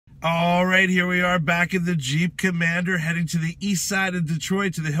All right, here we are back in the Jeep Commander, heading to the east side of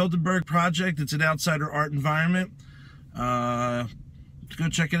Detroit to the Heidelberg Project. It's an outsider art environment. Go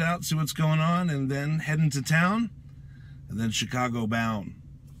check it out, see what's going on, and then heading to town, and then Chicago bound.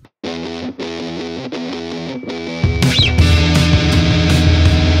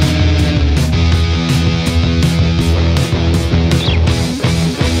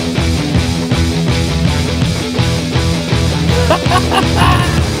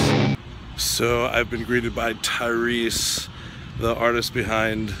 So I've been greeted by Tyree, the artist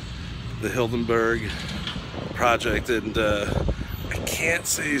behind the Heidelberg Project, and I can't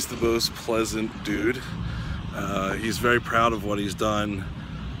say he's the most pleasant dude. He's very proud of what he's done,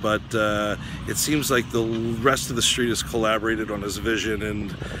 but it seems like the rest of the street has collaborated on his vision,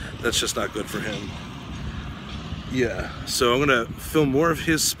 and that's just not good for him. Yeah, so I'm gonna film more of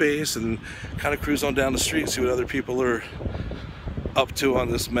his space and kind of cruise on down the street, see what other people are up to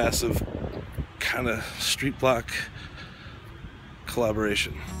on this massive kind of street block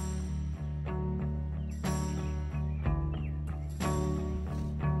collaboration.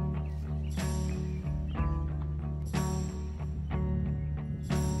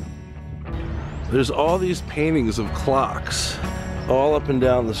 There's all these paintings of clocks all up and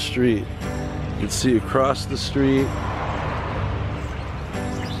down the street. You can see across the street,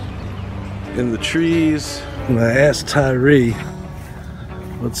 in the trees. When I asked Tyree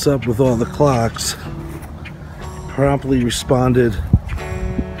what's up with all the clocks, promptly responded,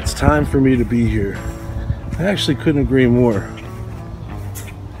 "It's time for me to be here." I actually couldn't agree more.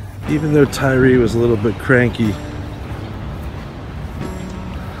 Even though Tyree was a little bit cranky,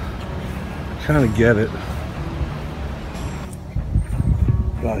 I kind of get it.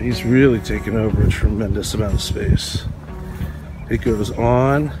 Wow, he's really taken over a tremendous amount of space. It goes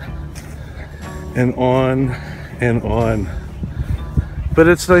on and on and on. But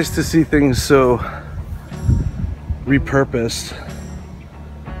it's nice to see things so repurposed.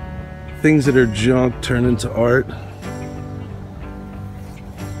 Things that are junk turned into art.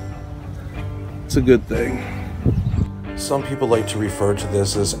 It's a good thing. Some people like to refer to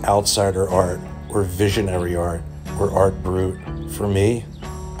this as outsider art, or visionary art, or art brut. For me,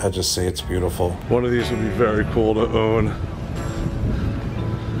 I just say it's beautiful. One of these would be very cool to own.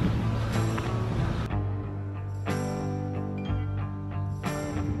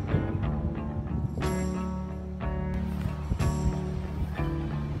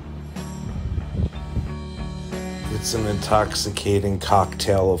 It's an intoxicating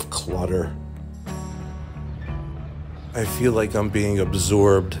cocktail of clutter. I feel like I'm being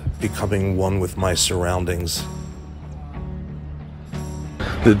absorbed, becoming one with my surroundings.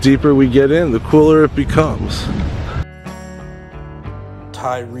 The deeper we get in, the cooler it becomes.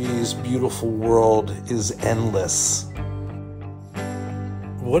 Tyree's beautiful world is endless.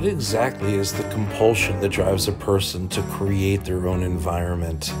 What exactly is the compulsion that drives a person to create their own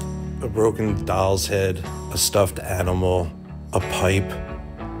environment? A broken doll's head, a stuffed animal, a pipe,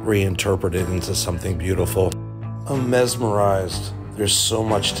 reinterpreted into something beautiful. I'm mesmerized. There's so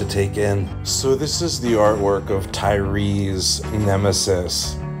much to take in. So this is the artwork of Tyree's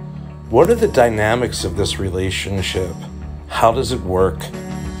nemesis. What are the dynamics of this relationship? How does it work?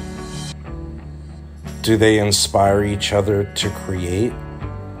 Do they inspire each other to create?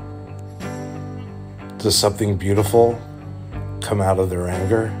 Does something beautiful come out of their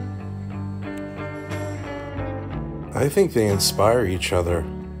anger? I think they inspire each other.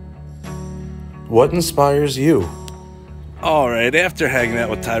 What inspires you? All right, after hanging out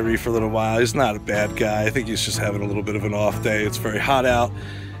with Tyree for a little while, he's not a bad guy. I think he's just having a little bit of an off day. It's very hot out,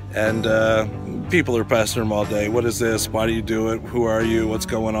 and people are pestering him all day. What is this? Why do you do it? Who are you? What's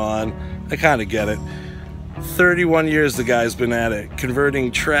going on? I kind of get it. 31 years the guy's been at it, converting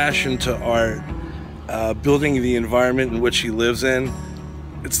trash into art, building the environment in which he lives in.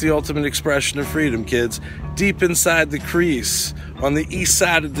 It's the ultimate expression of freedom, kids. Deep inside the crease, on the east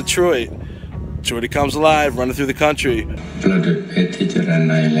side of Detroit. Jordy Comes Alive, running through the country.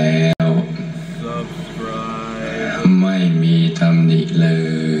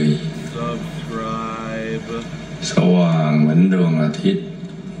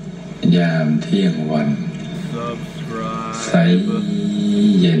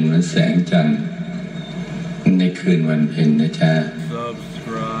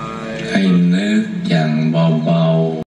 Subscribe.